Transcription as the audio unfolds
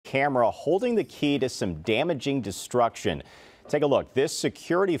camera holding the key to some damaging destruction. Take a look. This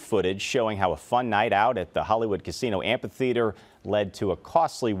security footage showing how a fun night out at the Hollywood Casino Amphitheatre led to a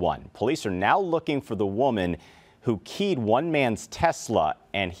costly one. Police are now looking for the woman who keyed one man's Tesla,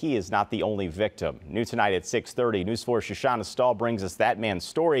 and he is not the only victim. New tonight at 6:30, News 4's Shoshana Stahl brings us that man's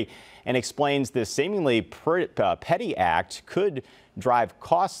story and explains this seemingly petty act could drive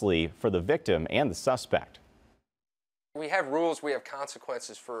costly for the victim and the suspect. We have rules, we have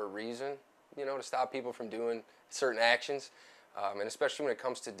consequences for a reason, to stop people from doing certain actions. And especially when it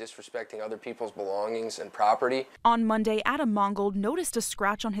comes to disrespecting other people's belongings and property. On Monday, Adam Mongold noticed a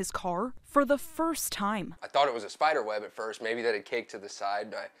scratch on his car for the first time. I thought it was a spider web at first, maybe that had caked to the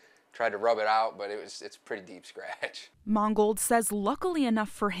side. I tried to rub it out, but it's a pretty deep scratch. Mongold says luckily enough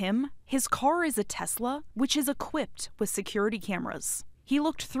for him, his car is a Tesla, which is equipped with security cameras. He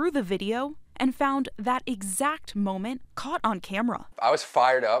looked through the video and found that exact moment caught on camera. I was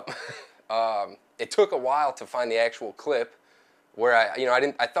fired up. It took a while to find the actual clip where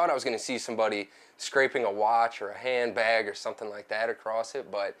I thought I was going to see somebody scraping a watch or a handbag or something like that across it,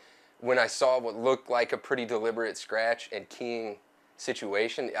 but when I saw what looked like a pretty deliberate scratch and keying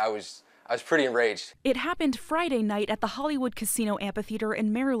situation, I was pretty enraged. It happened Friday night at the Hollywood Casino Amphitheatre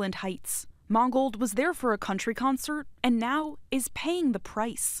in Maryland Heights. Mongold was there for a country concert and now is paying the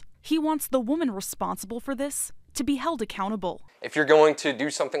price. He wants the woman responsible for this to be held accountable. If you're going to do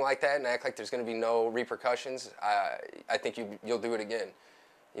something like that and act like there's going to be no repercussions, I think you'll do it again.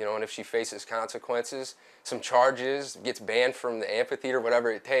 And if she faces consequences, some charges, gets banned from the amphitheater, whatever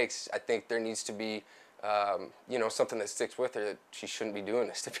it takes, I think there needs to be, something that sticks with her, that she shouldn't be doing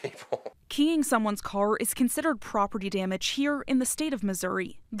this to people. Keying someone's car is considered property damage here in the state of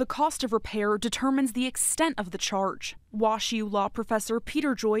Missouri. The cost of repair determines the extent of the charge. WashU law professor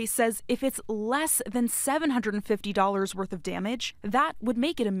Peter Joy says if it's less than $750 worth of damage, that would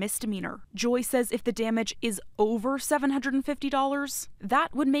make it a misdemeanor. Joy says if the damage is over $750,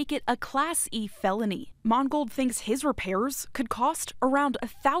 that would make it a Class E felony. Mongold thinks his repairs could cost around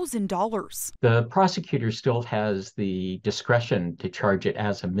 $1,000. The prosecutor still has the discretion to charge it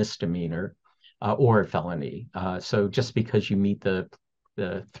as a misdemeanor or a felony. So just because you meet the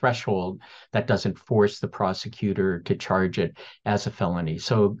threshold, that doesn't force the prosecutor to charge it as a felony.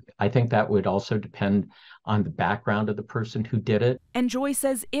 So I think that would also depend on the background of the person who did it. And Joy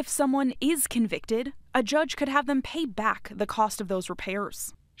says if someone is convicted, a judge could have them pay back the cost of those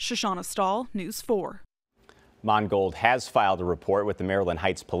repairs. Shoshana Stahl, News 4. Mongold has filed a report with the Maryland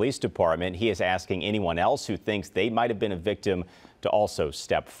Heights Police Department. He is asking anyone else who thinks they might have been a victim to also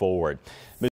step forward.